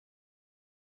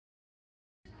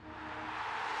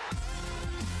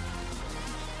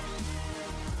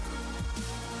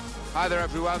Hi there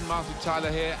everyone, Martin Tyler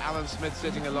here, Alan Smith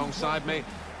sitting alongside me,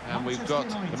 and we've got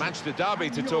the Manchester Derby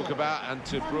to talk about and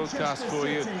to broadcast for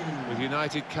you, with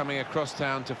United coming across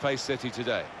town to face City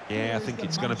today. Yeah, I think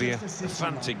it's going to be a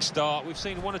frantic start. We've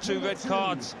seen 1 or 2 red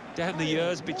cards down the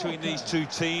years between these two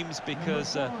teams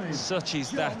because such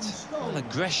is that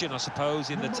aggression, I suppose,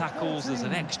 in the tackles. There's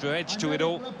an extra edge to it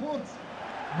all.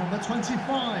 Number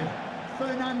 25,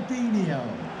 Fernandinho.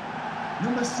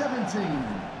 Number 17,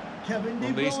 Kevin De Bruyne.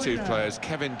 On these two players,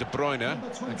 Kevin De Bruyne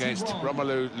against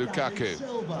Romelu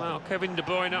Lukaku. Well, Kevin De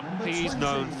Bruyne, he's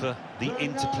known for the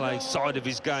interplay side of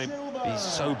his game. He's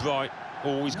so bright,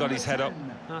 always got his head up.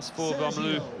 As for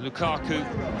Romelu Lukaku,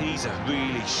 he's a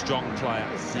really strong player.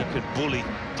 He could bully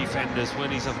defenders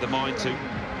when he's of the mind to.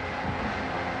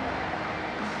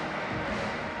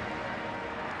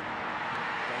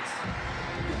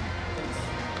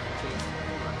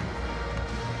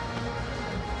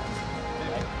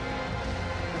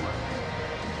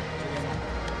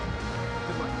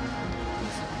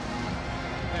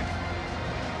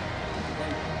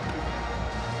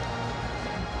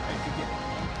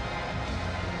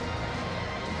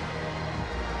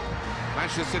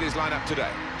 Manchester City's lineup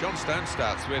today. John Stones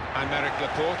starts with Aymeric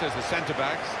Laporte as the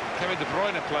centre-backs. Kevin De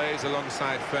Bruyne plays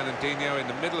alongside Fernandinho in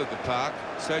the middle of the park.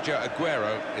 Sergio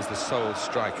Aguero is the sole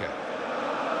striker.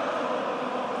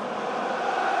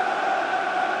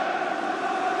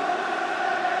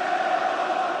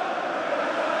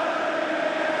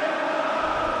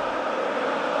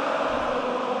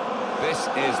 This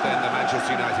is then the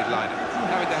Manchester United lineup.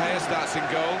 David De Gea starts in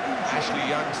goal. Ashley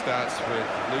Young starts with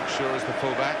Luke Shaw as the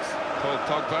fullbacks. Paul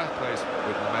Pogba plays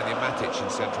with Nemanja Matic in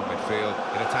central midfield.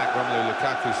 In attack, Romelu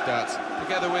Lukaku starts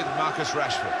together with Marcus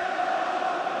Rashford.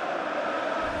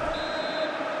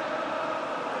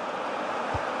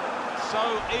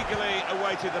 So eagerly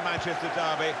awaited the Manchester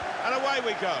derby, and away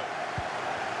we go.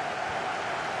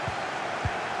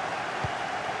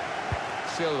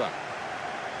 Silva.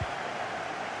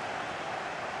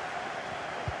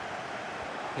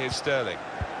 Here's Sterling.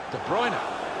 De Bruyne.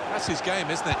 That's his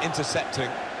game, isn't it? Intercepting.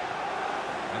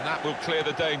 And that will clear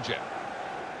the danger.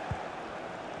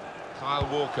 Kyle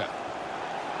Walker.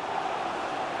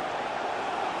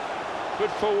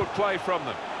 Good forward play from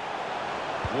them.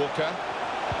 Walker.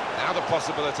 Now the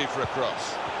possibility for a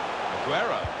cross.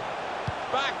 Aguero.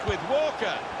 Back with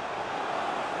Walker.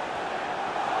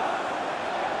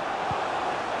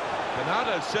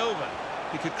 Bernardo Silva.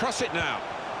 He could cross it now.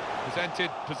 Presented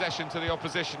possession to the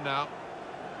opposition now.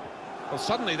 Well,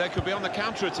 suddenly they could be on the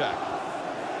counter-attack.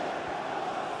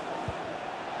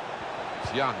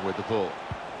 It's Young with the ball.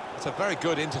 It's a very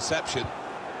good interception.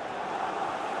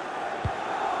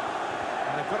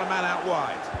 And they've got a man out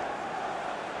wide.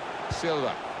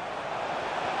 Silva.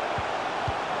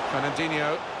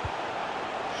 Fernandinho.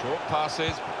 Short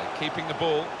passes, but they're keeping the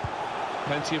ball.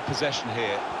 Plenty of possession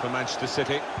here for Manchester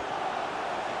City.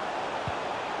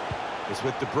 It's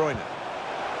with De Bruyne.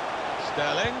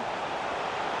 Sterling.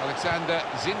 Alexander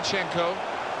Zinchenko.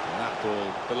 And that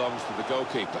ball belongs to the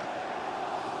goalkeeper.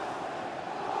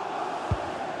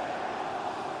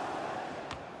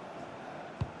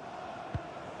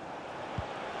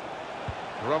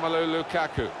 Romelu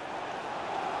Lukaku.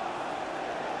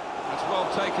 That's well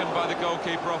taken by the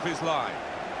goalkeeper off his line.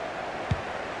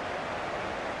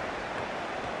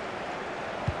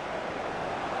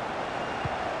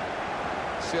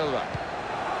 Silva.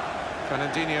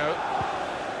 Fernandinho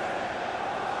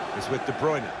is with De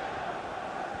Bruyne.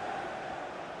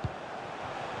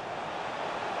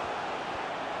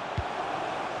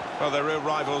 Well, they're real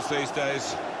rivals these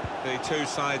days, the two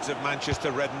sides of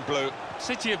Manchester, red and blue.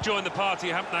 City have joined the party,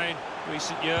 haven't they, in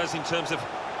recent years, in terms of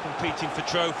competing for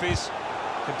trophies,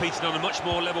 competing on a much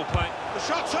more level plane. The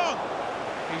shot's on!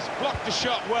 He's blocked the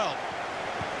shot well.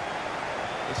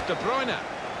 It's De Bruyne.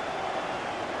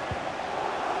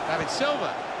 David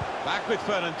Silva. Back with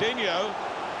Fernandinho.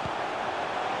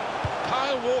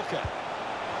 Kyle Walker.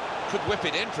 Could whip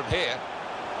it in from here.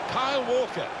 Kyle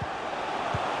Walker.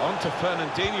 On to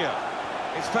Fernandinho.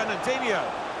 It's Fernandinho.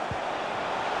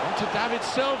 On to David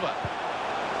Silva.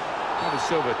 David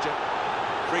Silva.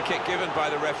 Free kick given by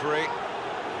the referee.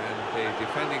 And the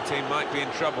defending team might be in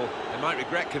trouble. They might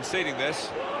regret conceding this.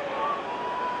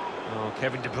 Oh,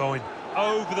 Kevin De Bruyne.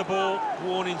 Over the ball.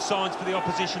 Warning signs for the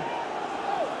opposition.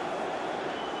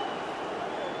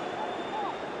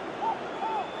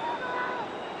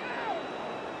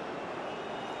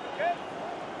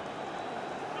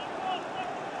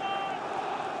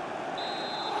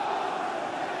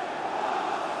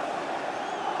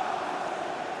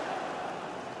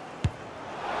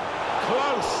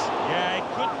 Close. Yeah, he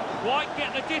couldn't quite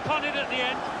get the dip on it at the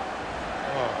end.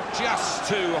 Oh, just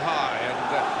too high,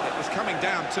 and it was coming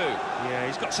down too. Yeah,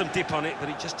 he's got some dip on it, but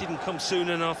it just didn't come soon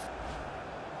enough.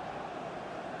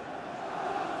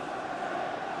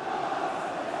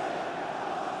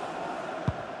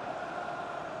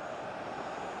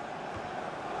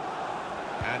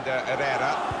 And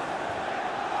Herrera.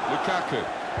 Lukaku.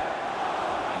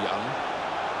 Young.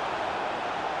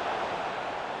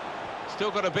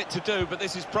 Still got a bit to do, but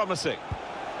this is promising.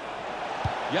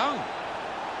 Young.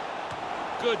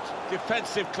 Good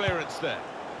defensive clearance there.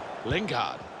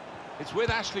 Lingard. It's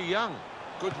with Ashley Young.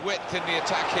 Good width in the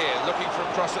attack here, looking for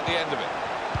a cross at the end of it.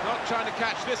 Not trying to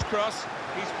catch this cross,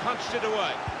 he's punched it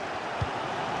away.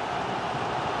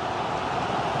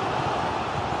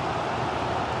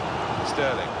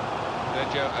 Sterling.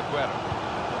 Sergio Aguero.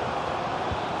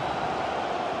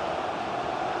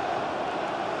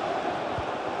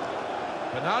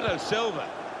 Bernardo Silva.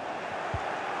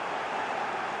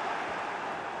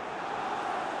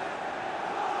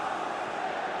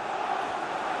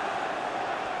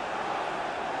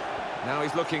 Now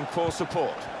he's looking for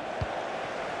support.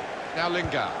 Now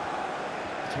Lingard.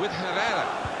 It's with Herrera.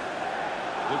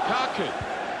 Lukaku.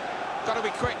 Got to be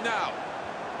quick now.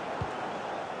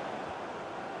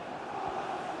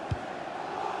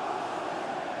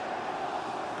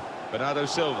 Bernardo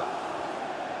Silva.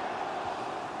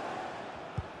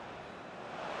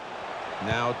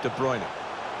 Now De Bruyne.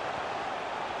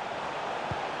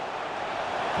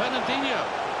 Fernandinho.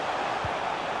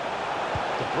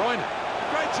 De Bruyne.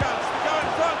 Great chance to go in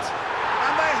front,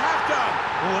 and they have done.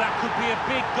 Oh, that could be a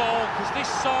big goal, because this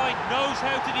side knows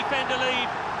how to defend a lead.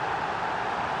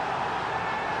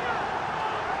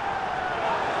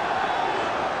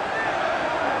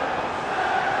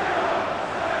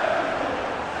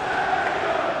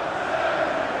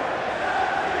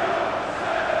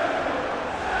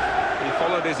 He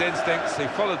followed his instincts, he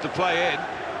followed the play in,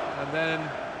 and then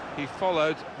he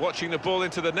followed watching the ball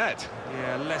into the net.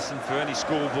 Yeah, a lesson for any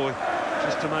schoolboy.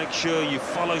 Just to make sure you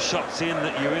follow shots in,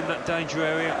 that you're in that danger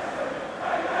area.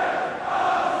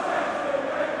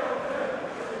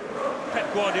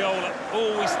 Pep Guardiola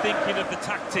always thinking of the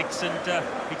tactics, and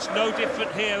it's no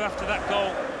different here after that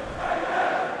goal.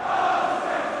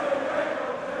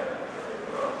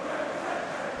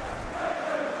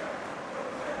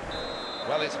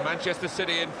 Well, it's Manchester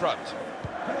City in front.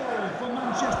 Goal for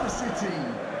Manchester City.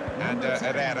 And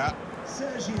Herrera.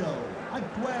 Sergio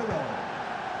Aguero.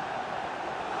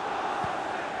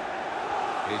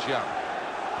 Here's Young.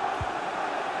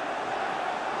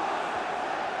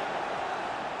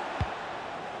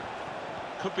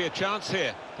 Could be a chance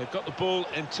here. They've got the ball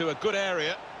into a good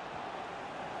area.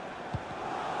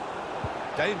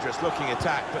 Dangerous looking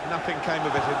attack, but nothing came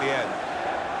of it in the end.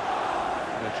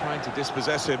 They're trying to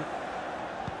dispossess him.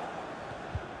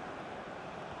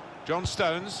 John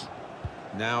Stones.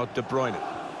 Now De Bruyne.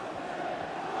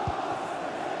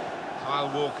 Kyle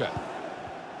Walker.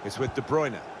 It's with De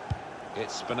Bruyne.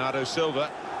 It's Bernardo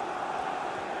Silva.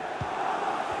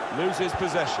 Loses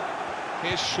possession.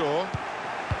 Here's Shaw.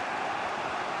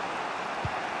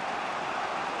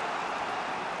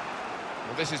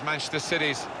 Well, this is Manchester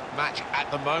City's match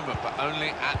at the moment, but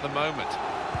only at the moment.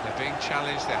 They're being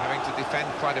challenged, they're having to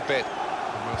defend quite a bit.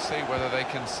 And we'll see whether they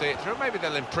can see it through. Maybe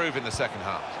they'll improve in the second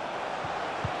half.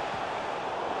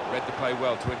 Read the play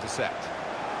well to intercept.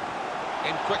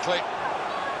 In quickly.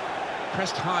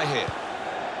 Pressed high here.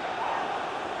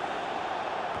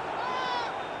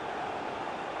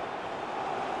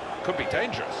 Could be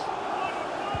dangerous.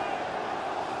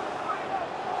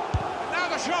 Now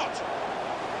the shot!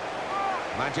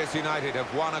 Manchester United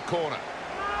have won a corner.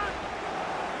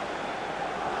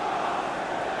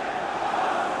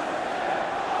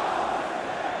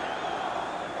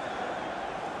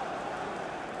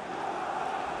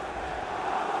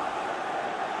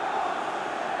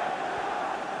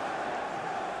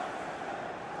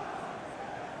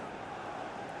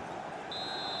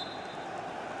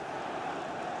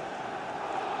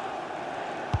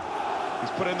 He's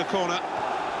put in the corner.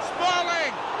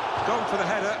 Smalling! Gone for the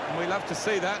header, and we love to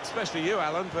see that, especially you,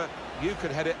 Alan, but you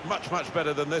could head it much, much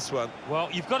better than this one. Well,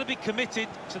 you've got to be committed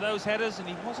to those headers, and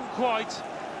he wasn't quite.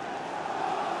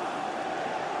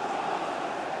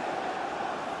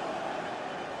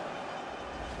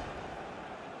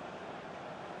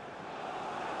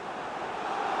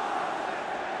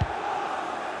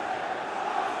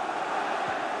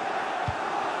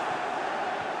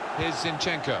 Here's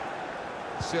Zinchenko.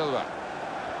 Silva.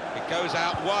 It goes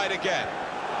out wide again.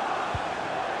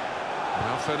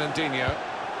 Now Fernandinho.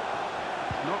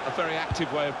 Not a very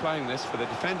active way of playing this for the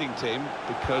defending team,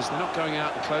 because they're not going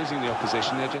out and closing the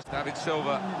opposition. They're just David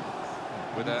Silva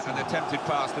with an attempted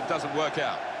pass that doesn't work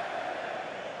out.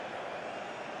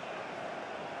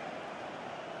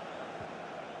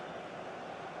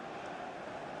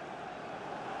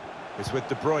 is with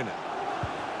De Bruyne.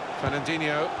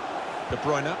 Fernandinho, De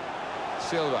Bruyne,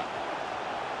 Silva.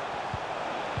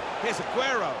 Here's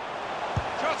Aguero.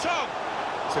 Shot on!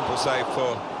 Simple save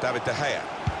for David De Gea.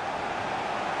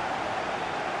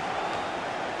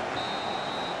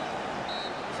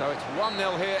 So it's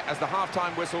 1-0 here as the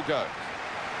half-time whistle goes.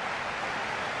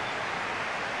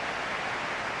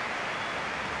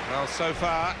 Well, so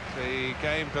far, the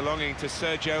game belonging to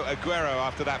Sergio Aguero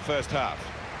after that first half.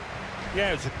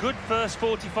 Yeah, it was a good first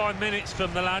 45 minutes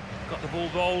from the lad. Got the ball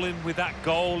rolling with that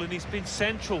goal, and he's been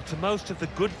central to most of the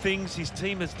good things his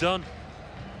team has done.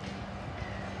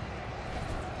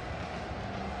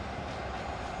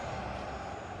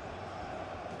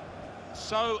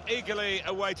 So eagerly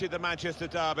awaited the Manchester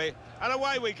derby, and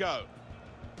away we go.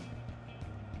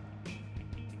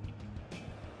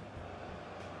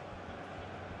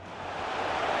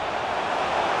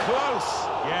 Close.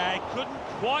 Yeah, he couldn't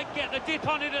quite get the dip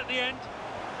on it at the end.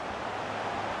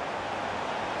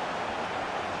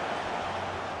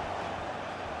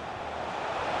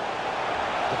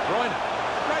 De Bruyne.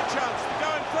 Great chance to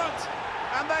go in front,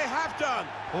 and they have done.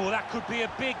 Oh, that could be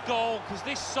a big goal, because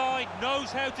this side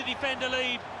knows how to defend a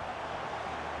lead.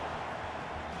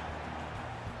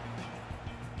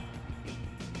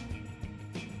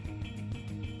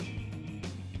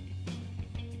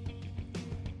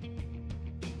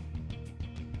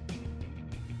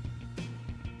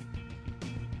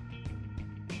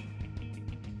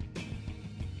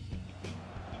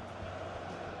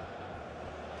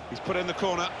 He's put in the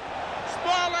corner.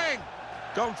 Smalling!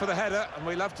 Gone for the header, and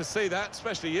we love to see that,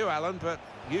 especially you, Alan, but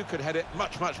you could head it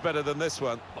much, much better than this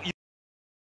one.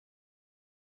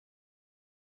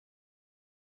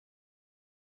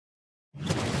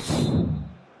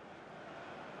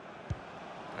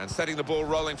 And setting the ball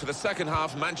rolling for the second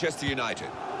half, Manchester United.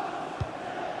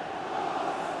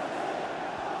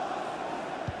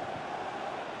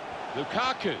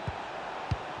 Lukaku.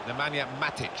 Nemanja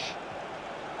Matic.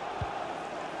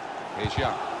 Here's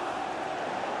Young.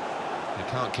 He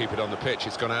can't keep it on the pitch,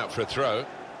 it's gone out for a throw.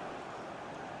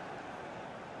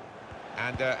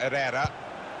 And Herrera.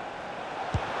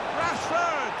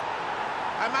 Rashford!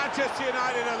 And Manchester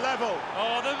United are level.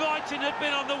 Oh, the writing had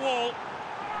been on the wall.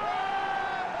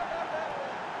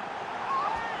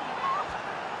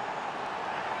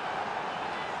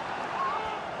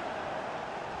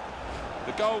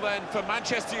 The goal then for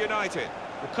Manchester United.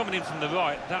 Well, coming in from the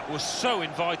right, that was so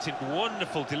inviting.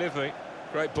 Wonderful delivery.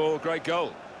 Great ball, great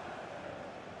goal.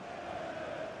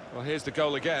 Well, here's the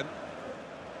goal again.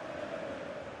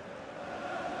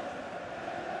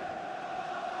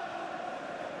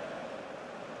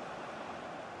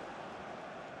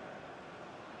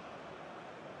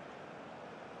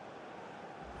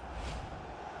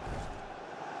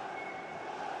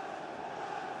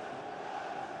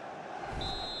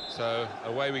 So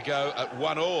away we go at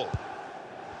 1-1.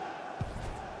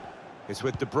 It's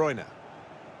with De Bruyne.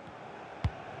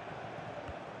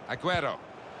 Aguero.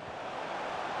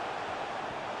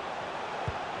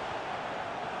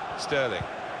 Sterling.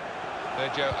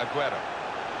 Sergio Aguero.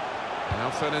 Now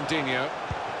Fernandinho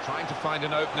trying to find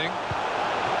an opening.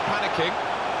 Not panicking.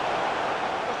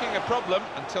 Looking a problem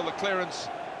until the clearance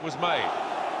was made.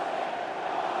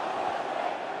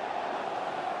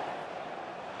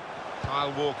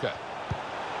 Kyle Walker.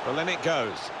 Well, then it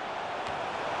goes.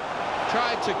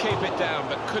 Tried to keep it down,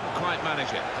 but couldn't quite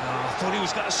manage it. Oh, I thought he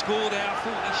was going to score there. I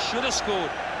thought he should have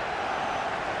scored.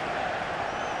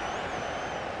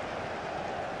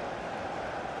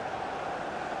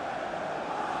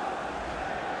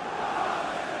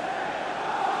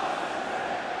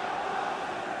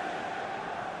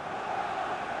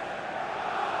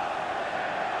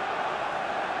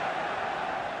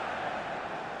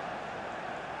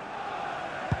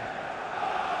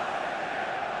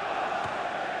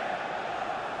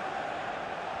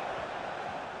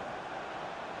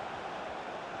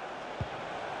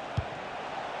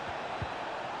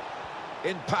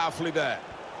 In powerfully there.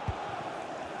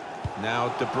 Now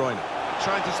De Bruyne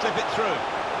trying to slip it through.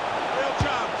 Real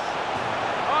chance.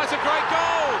 Oh, it's a great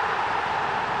goal!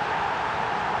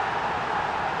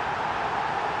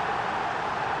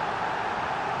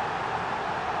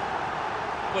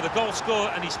 Well, the goal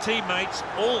scorer and his teammates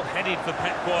all headed for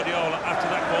Pep Guardiola after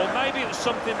that goal. Maybe it was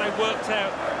something they worked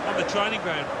out on the training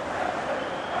ground.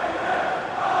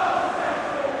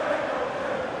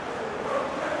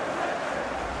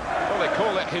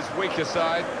 Call it his weaker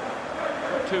side.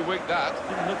 Not too weak, that.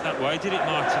 Didn't look that way, did it,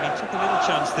 Martin? He took a little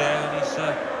chance there, and he's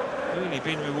really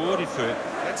been rewarded for it.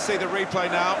 Let's see the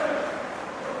replay now.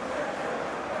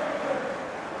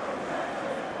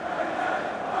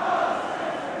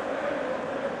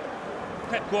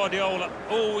 Pep Guardiola,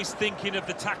 always thinking of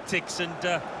the tactics, and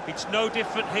it's no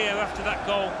different here after that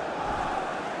goal.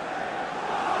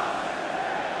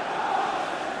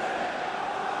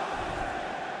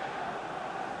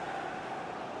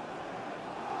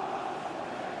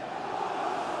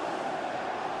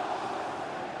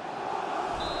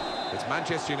 It's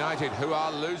Manchester United who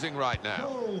are losing right now.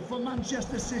 Goal for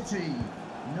Manchester City.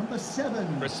 Number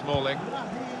 7. Chris Smalling.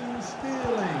 Raheem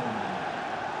Sterling.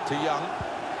 To Young.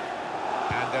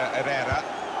 And Herrera.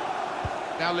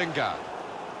 Now Lingard.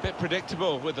 Bit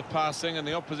predictable with the passing and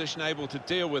the opposition able to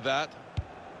deal with that.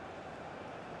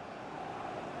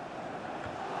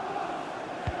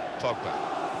 Pogba.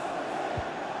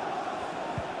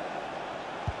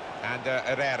 And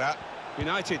Herrera.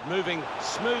 United moving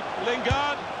smooth.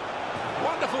 Lingard.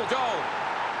 Wonderful goal.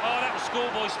 Oh, that was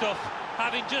schoolboy stuff.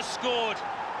 Having just scored,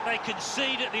 they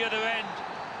concede at the other end.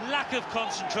 Lack of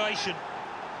concentration.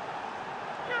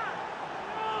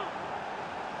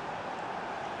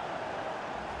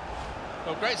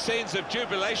 Well, great scenes of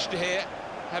jubilation here.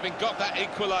 Having got that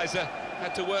equaliser,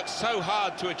 had to work so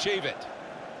hard to achieve it.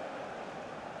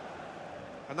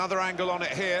 Another angle on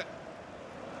it here.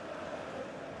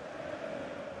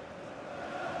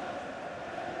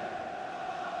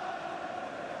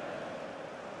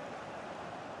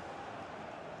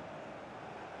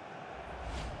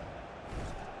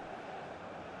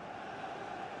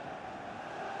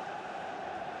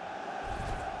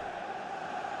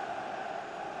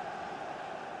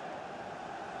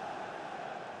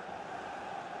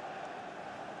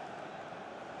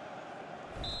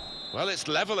 Well, it's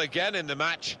level again in the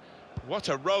match. What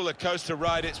a roller coaster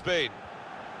ride it's been.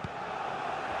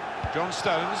 John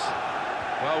Stones.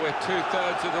 Well, we're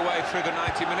 2/3 of the way through the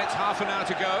 90 minutes, half an hour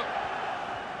to go.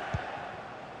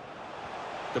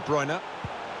 De Bruyne.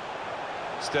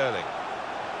 Sterling.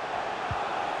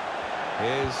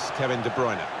 Here's Kevin De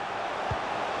Bruyne.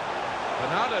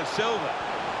 Bernardo Silva.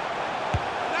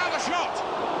 Now the shot!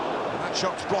 And that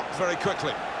shot's blocked very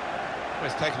quickly. Well,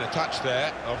 he's taken a touch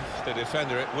there of the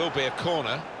defender. It will be a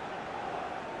corner.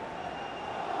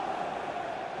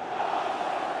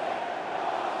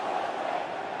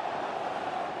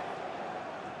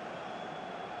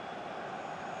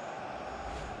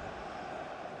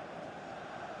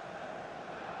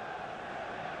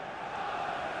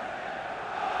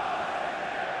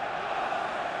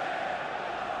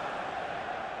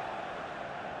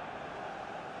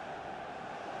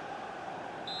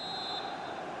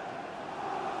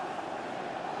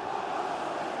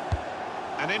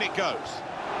 And in it goes.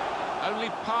 Only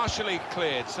partially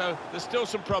cleared, so there's still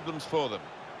some problems for them.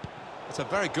 It's a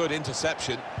very good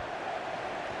interception.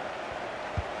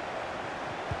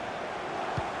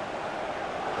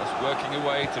 Just working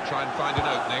away to try and find an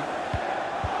opening.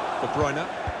 De Bruyne.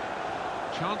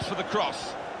 Chance for the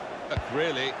cross.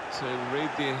 Really, to read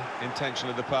the intention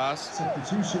of the pass.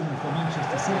 Substitution for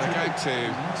Manchester City. They're going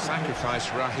to sacrifice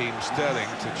Raheem Sterling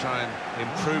to try and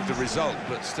improve the result,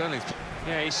 but Sterling's...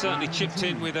 Yeah, he certainly chipped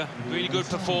in with a really good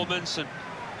performance and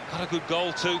got a good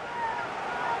goal too.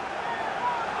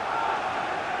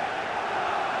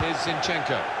 Here's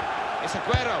Zinchenko. It's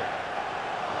Aguero.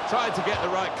 Tried to get the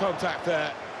right contact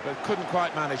there, but couldn't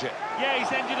quite manage it. Yeah,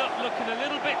 he's ended up looking a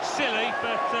little bit silly,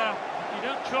 but you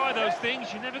don't try those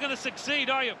things, you're never going to succeed,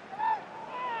 are you?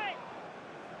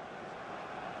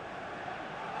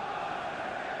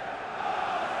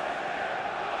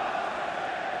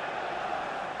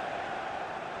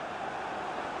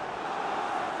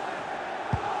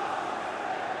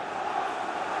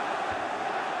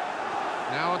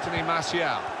 Now Anthony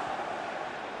Martial.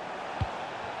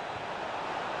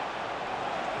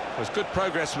 There's good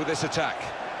progress with this attack.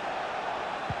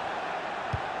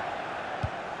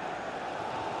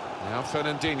 Now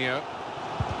Fernandinho.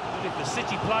 But if the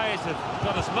City players have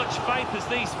got as much faith as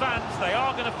these fans, they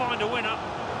are going to find a winner.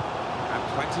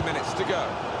 And 20 minutes to go.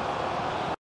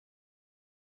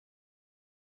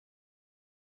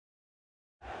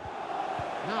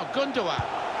 Now Gundogan.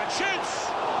 And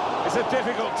shoots! It's a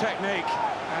difficult technique,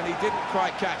 and he didn't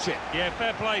quite catch it. Yeah,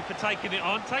 fair play for taking it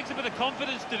on. Takes a bit of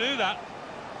confidence to do that.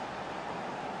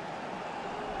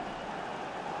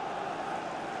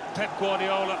 Pep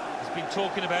Guardiola has been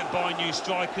talking about buying new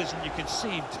strikers, and you can see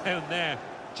him down there.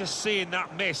 Just seeing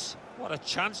that miss. What a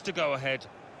chance to go ahead.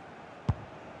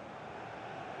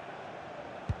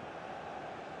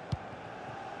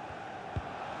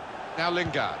 Now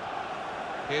Lingard.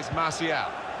 Here's Martial.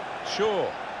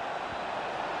 Shaw.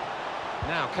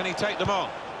 Now, can he take them on?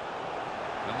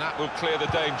 And that will clear the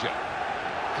danger.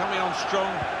 Coming on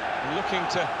strong, looking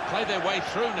to play their way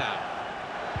through now.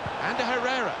 And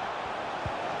Herrera.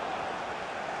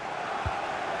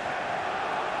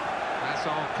 As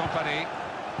Vincent Kompany.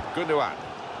 Gundogan.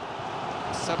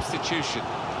 Substitution,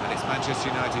 and it's Manchester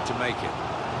United to make it.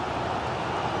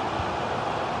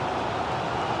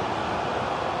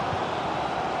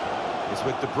 It's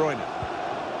with De Bruyne.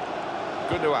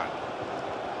 Gundogan.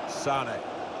 Sane.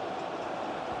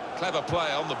 Clever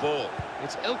play on the ball.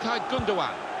 It's Ilkay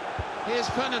Gundogan. Here's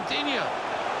Fernandinho.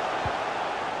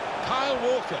 Kyle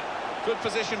Walker. Good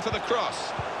position for the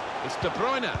cross. It's De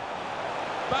Bruyne.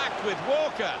 Back with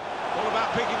Walker. All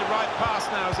about picking the right pass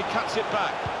now as he cuts it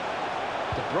back.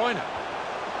 De Bruyne.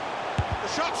 The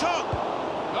shot's on.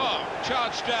 Oh,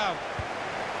 charged down.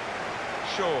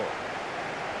 Shaw.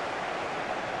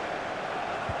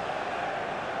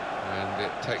 And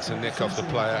it takes a nick off the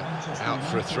player, out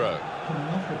for a throw.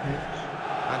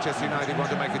 Manchester United want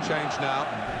to make a change now.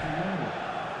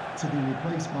 To be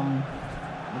replaced by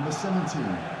number 17,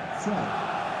 Fred.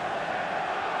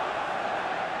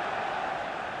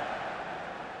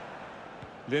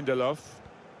 Lindelof.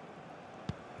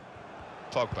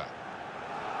 Pogba.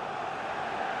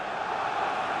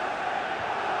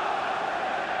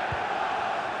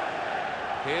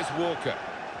 Here's Walker.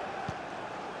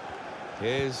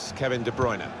 Here's Kevin De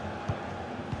Bruyne.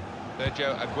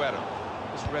 Sergio Aguero.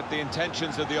 Just read the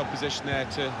intentions of the opposition there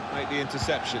to make the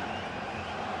interception.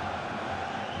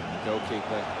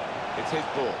 Goalkeeper. It's his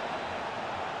ball.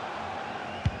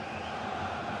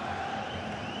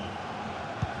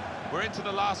 We're into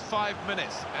the last 5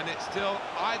 minutes, and it's still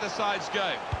either side's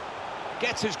game.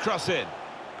 Gets his cross in.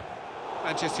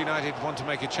 Manchester United want to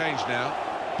make a change now.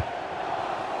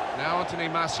 Now Anthony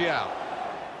Martial.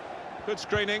 Good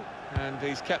screening, and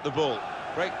he's kept the ball.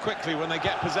 Break quickly when they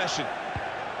get possession.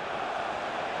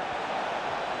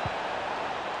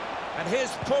 And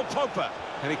here's Paul Pogba,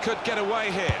 and he could get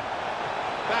away here.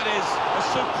 That is a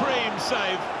supreme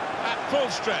save at full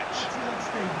stretch.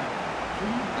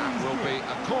 That will be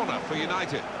a corner for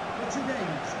United. For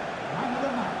today's man of the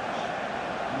match,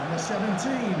 number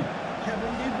 17,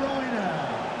 Kevin De Bruyne.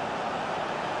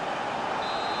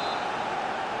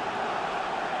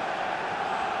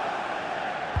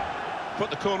 Put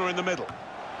the corner in the middle.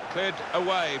 Cleared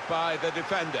away by the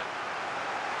defender.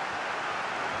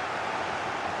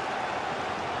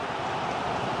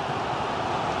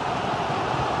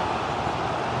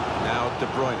 Now De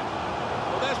Bruyne.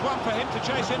 Well, there's one for him to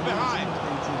chase in behind.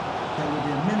 There will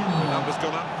be a minimum. Numbers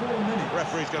gone up. 4 minutes.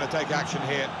 Referee's going to take action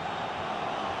here.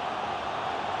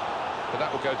 But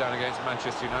that will go down against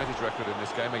Manchester United's record in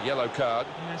this game, a yellow card.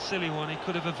 Yeah, silly one, he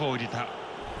could have avoided that.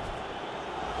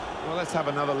 Well, let's have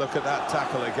another look at that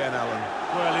tackle again, Alan.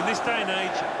 Well, in this day and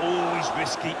age, always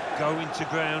risky going to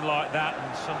ground like that,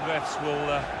 and some refs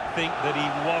will think that he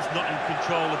was not in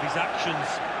control of his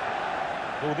actions.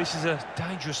 Well, this is a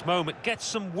dangerous moment. Get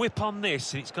some whip on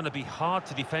this, and it's going to be hard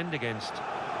to defend against.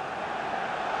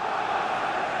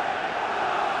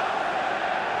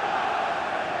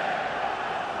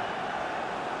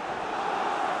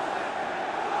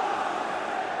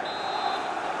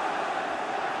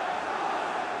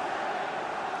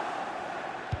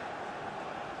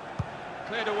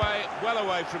 Cleared away, well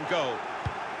away from goal.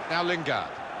 Now Lingard.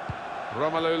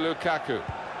 Romelu Lukaku.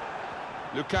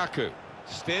 Lukaku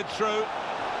steered through.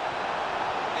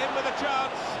 In with a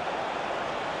chance.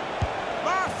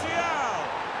 Martial!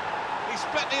 He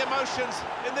split the emotions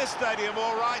in this stadium,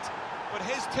 all right, but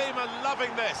his team are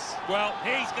loving this. Well,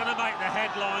 he's going to make the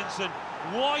headlines, and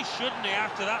why shouldn't he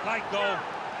after that late goal?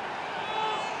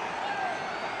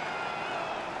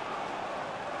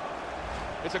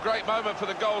 It's a great moment for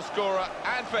the goal scorer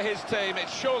and for his team. It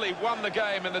surely won the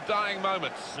game in the dying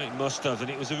moments. It must have,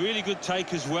 and it was a really good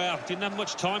take as well. Didn't have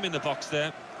much time in the box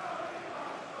there.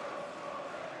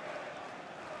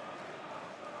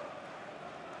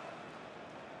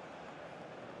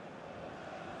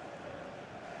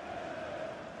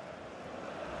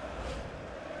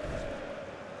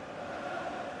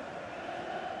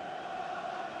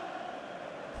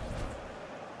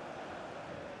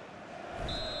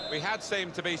 We had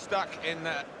seemed to be stuck in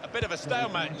a bit of a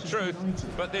stalemate, in truth,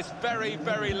 but this very,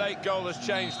 very late goal has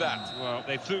changed that. Well,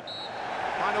 they flew.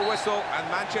 Final whistle, and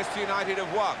Manchester United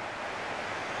have won.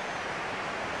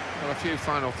 Well, a few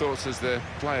final thoughts as the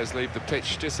players leave the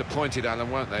pitch. Disappointed,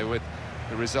 Alan, weren't they, with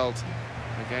the result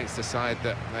against the side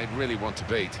that they'd really want to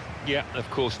beat? Yeah, of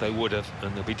course they would have,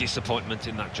 and there'll be disappointment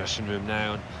in that dressing room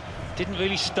now. And didn't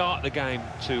really start the game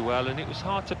too well, and it was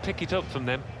hard to pick it up from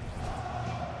them.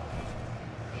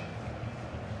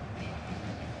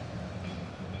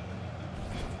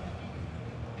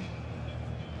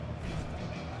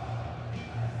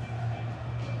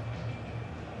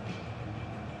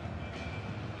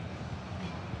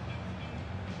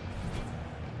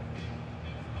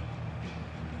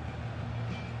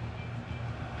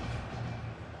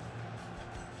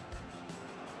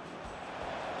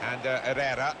 And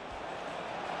Herrera.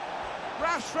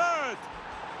 Rashford!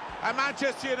 And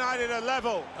Manchester United are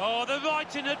level. Oh, the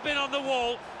writing had been on the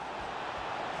wall.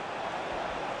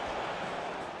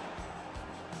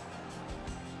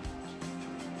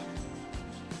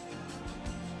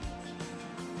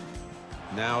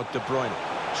 Now De Bruyne,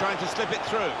 trying to slip it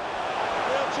through.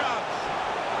 Real chance.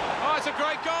 Oh, it's a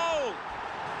great goal!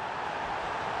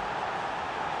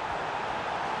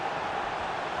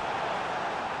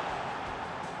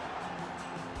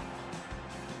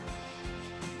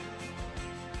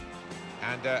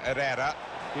 And Herrera.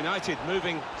 United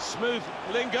moving smooth.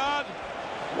 Lingard.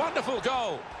 Wonderful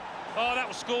goal. Oh, that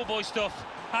was schoolboy stuff.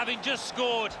 Having just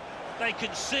scored, they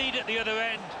concede at the other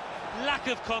end. Lack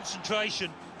of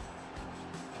concentration.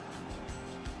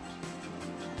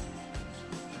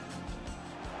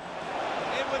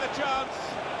 In with a chance.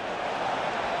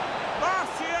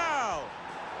 Martial!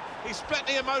 He split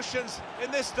the emotions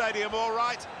in this stadium, all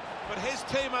right, but his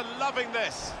team are loving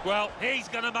this. Well, he's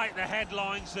going to make the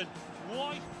headlines, and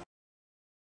why...